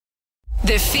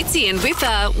The Fitzy and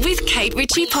Whipper with Kate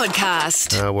Ritchie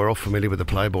podcast. We're all familiar with the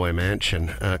Playboy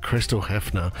mansion. Crystal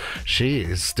Hefner, she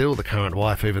is still the current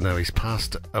wife, even though he's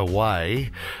passed away.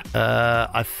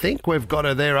 I think we've got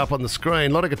her there up on the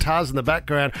screen. A lot of guitars in the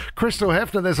background. Crystal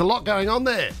Hefner, there's a lot going on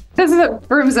there. This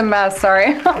room's a mess,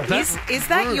 sorry. Is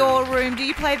that your room? Do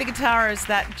you play the guitar, or is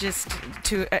that just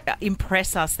to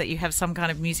impress us that you have some kind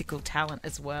of musical talent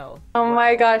as well? Oh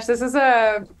my gosh, this is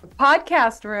a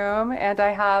podcast room, and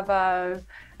I have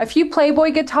a few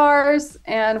Playboy guitars,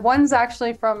 and one's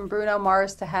actually from Bruno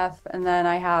Mars to Hef, and then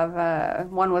I have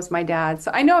one was my dad.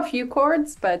 So I know a few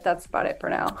chords, but that's about it for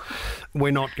now.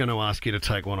 We're not going to ask you to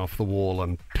take one off the wall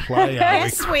and play, are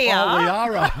Yes, we are. Oh, we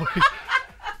are we?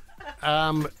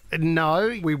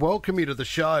 No, we welcome you to the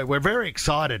show. We're very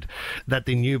excited that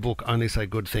the new book, Only Say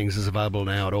Good Things, is available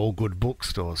now at all good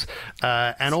bookstores.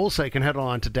 And also you can head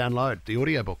online to download the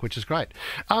audiobook, which is great.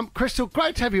 Crystal,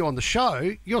 great to have you on the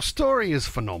show. Your story is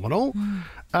phenomenal.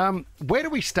 Where do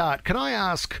we start? Can I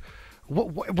ask,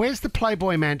 where's the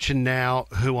Playboy mansion now?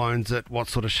 Who owns it? What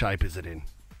sort of shape is it in?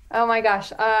 Oh my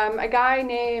gosh. A guy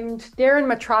named Darren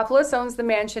Metropolis owns the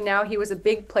mansion now. He was a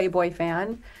big Playboy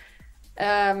fan.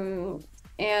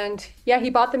 And yeah, he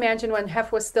bought the mansion when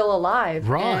Hef was still alive.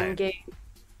 Right. And gave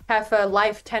Hef a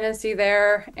life tenancy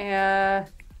there.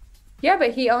 Yeah,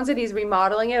 but he owns it. He's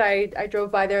remodeling it. I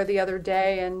drove by there the other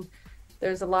day, and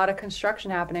there's a lot of construction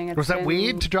happening. Was that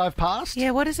weird to drive past? Yeah,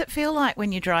 what does it feel like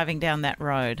when you're driving down that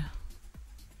road?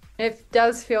 It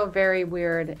does feel very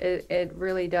weird. It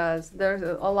really does. There's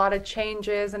a lot of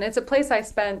changes, and it's a place I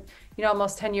spent,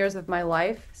 almost 10 years of my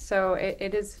life. So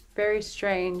it is very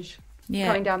strange. Yeah.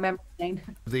 Going down memory lane.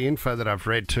 The info that I've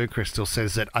read too, Crystal,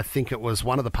 says that I think it was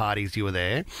one of the parties you were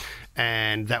there,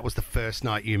 and that was the first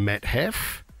night you met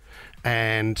Hef,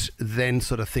 and then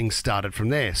sort of things started from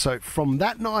there. So from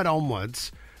that night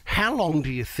onwards, how long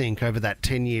do you think over that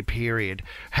 10-year period,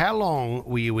 how long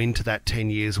were you into that 10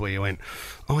 years where you went,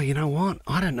 oh, you know what?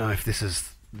 I don't know if this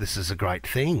is a great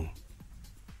thing.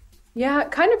 Yeah,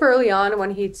 kind of early on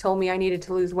when he told me I needed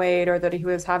to lose weight, or that he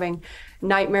was having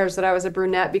nightmares that I was a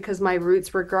brunette because my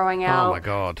roots were growing out. Oh my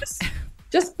God.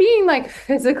 Just being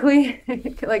physically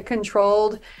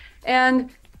controlled. And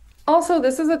also,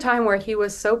 this is a time where he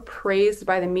was so praised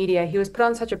by the media. He was put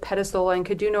on such a pedestal and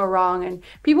could do no wrong. And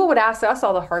people would ask us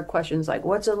all the hard questions, like,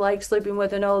 what's it like sleeping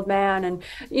with an old man? And,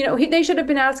 they should have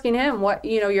been asking him,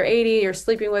 you're 80, you're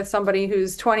sleeping with somebody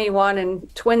who's 21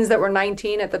 and twins that were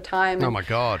 19 at the time. Oh my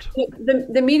God.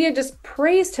 The media just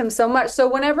praised him so much. So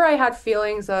whenever I had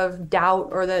feelings of doubt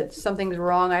or that something's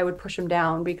wrong, I would push him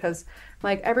down, because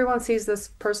everyone sees this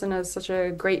person as such a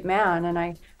great man. And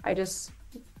I just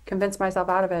convince myself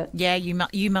out of it. Yeah,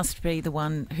 you must be the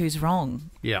one who's wrong.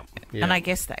 Yeah. And I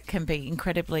guess that can be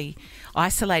incredibly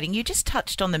isolating. You just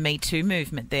touched on the Me Too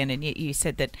movement then, and you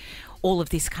said that all of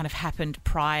this kind of happened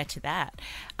prior to that.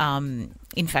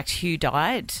 In fact, Hugh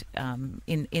died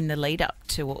in the lead up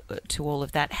to all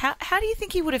of that. How do you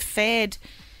think he would have fared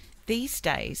these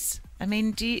days? I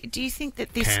mean, do you think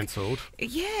that this cancelled?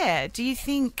 Yeah. Do you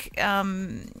think?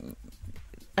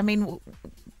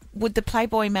 Would the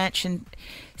Playboy mansion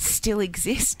still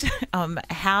exist?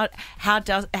 How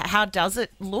does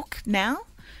it look now?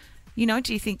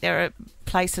 Do you think there are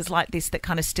places like this that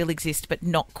kind of still exist but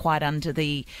not quite under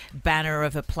the banner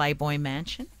of a Playboy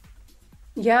mansion?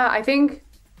 Yeah, I think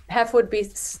Hef would be,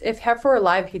 if Hef were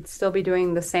alive, he'd still be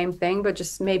doing the same thing, but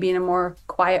just maybe in a more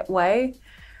quiet way.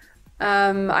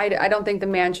 I don't think the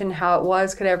mansion, how it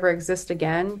was, could ever exist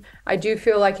again. I do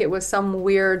feel like it was some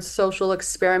weird social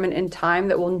experiment in time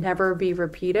that will never be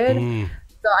repeated.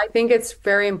 So I think it's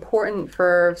very important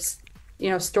for,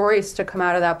 stories to come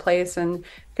out of that place, and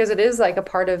because it is like a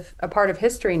part of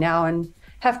history now, and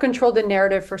have controlled the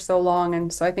narrative for so long.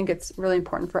 And so I think it's really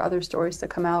important for other stories to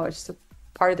come out, which is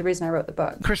part of the reason I wrote the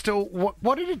book. Crystal,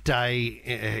 what did a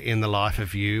day in the life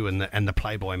of you and the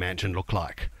Playboy mansion look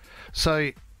like? So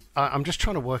I'm just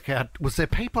trying to work out, was there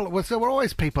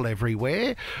always people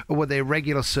everywhere? Or were there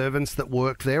regular servants that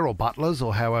worked there, or butlers,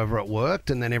 or however it worked,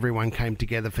 and then everyone came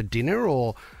together for dinner?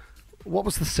 Or what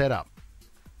was the setup?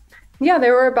 Yeah,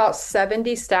 there were about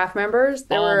 70 staff members.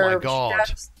 There were my God.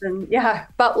 chefs and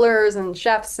butlers and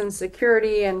chefs and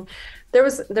security, and there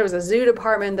was a zoo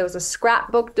department, there was a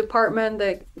scrapbook department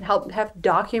that helped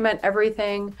document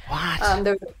everything. What?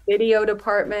 There was a video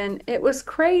department. It was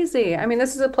crazy. I mean,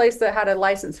 this is a place that had a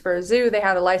license for a zoo. They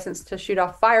had a license to shoot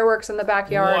off fireworks in the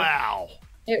backyard. Wow.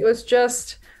 It was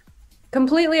just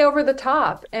completely over the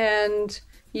top, and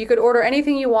you could order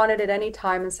anything you wanted at any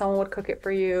time, and someone would cook it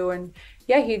for you. And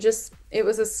yeah, it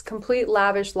was this complete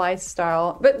lavish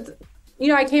lifestyle. But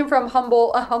I came from a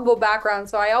humble background,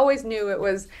 so I always knew it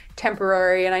was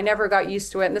temporary, and I never got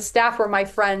used to it. And the staff were my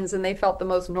friends, and they felt the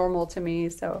most normal to me.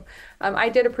 So I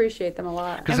did appreciate them a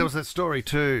lot. Because there was that story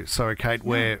too, sorry, Kate,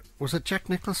 where was it Jack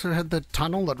Nicklaus who had the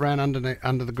tunnel that ran under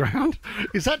the ground?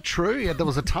 Is that true? Yeah, there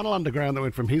was a tunnel underground that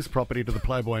went from his property to the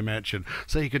Playboy mansion,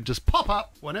 so he could just pop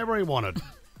up whenever he wanted.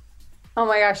 Oh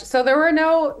my gosh! So there were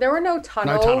no tunnels.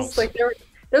 No tunnels. Like there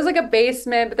was like a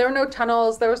basement, but there were no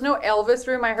tunnels. There was no Elvis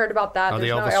room. I heard about that. Oh,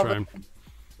 There's the no Elvis room.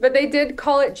 But they did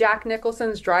call it Jack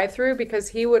Nicholson's drive-through because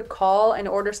he would call and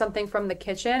order something from the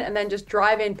kitchen and then just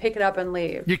drive in, pick it up, and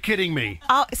leave. You're kidding me.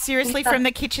 Oh, seriously, from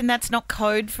the kitchen, that's not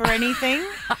code for anything?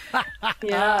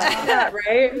 Yeah,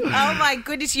 right? Oh, my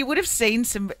goodness. You would have seen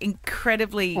some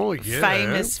incredely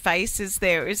famous faces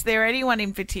there. Is there anyone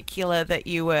in particular that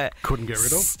you were... Couldn't get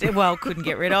rid of? Couldn't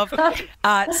get rid of.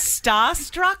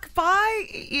 Starstruck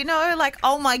by, like,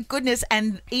 oh, my goodness,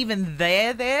 and even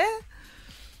they're there?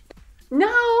 No,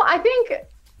 I think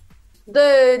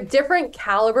the different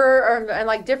caliber and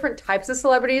like different types of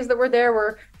celebrities that were there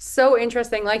were so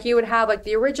interesting. Like you would have like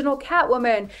the original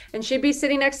Catwoman, and she'd be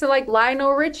sitting next to like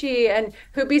Lionel Richie, and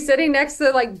who'd be sitting next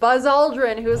to like Buzz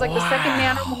Aldrin, who was like the second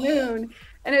man on the moon.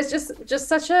 And it's just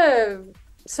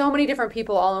so many different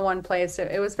people all in one place.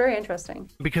 It was very interesting.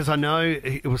 Because I know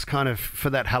it was kind of for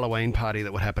that Halloween party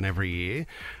that would happen every year.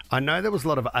 I know there was a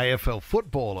lot of AFL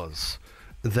footballers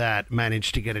that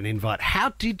managed to get an invite. How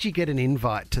did you get an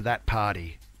invite to that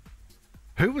party?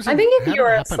 Who was? I think if you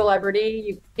were a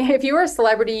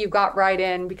celebrity, you got right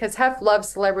in, because Hef loved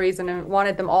celebrities and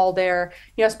wanted them all there.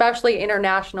 Especially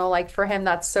international. Like for him,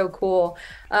 that's so cool.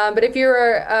 But if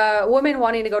you're a woman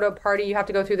wanting to go to a party, you have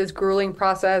to go through this grueling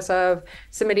process of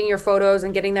submitting your photos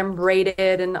and getting them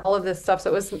rated and all of this stuff. So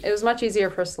it was much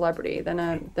easier for a celebrity than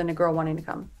a girl wanting to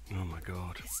come. Oh my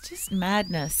God. It's just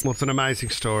madness. Well, it's an amazing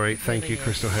story. Thank you,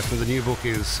 Crystal Hefner. The new book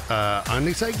is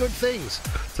Only Say Good Things.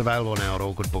 It's available now at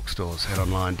all good bookstores. Head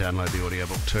online, download the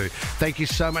audiobook too. Thank you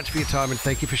so much for your time, and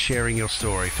thank you for sharing your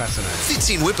story. Fascinating. Fits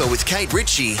in Whipper with Kate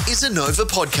Ritchie is a Nova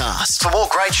podcast. For more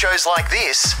great shows like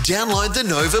this, download the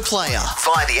Nova Player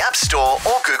via the App Store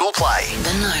or Google Play.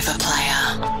 The Nova Player.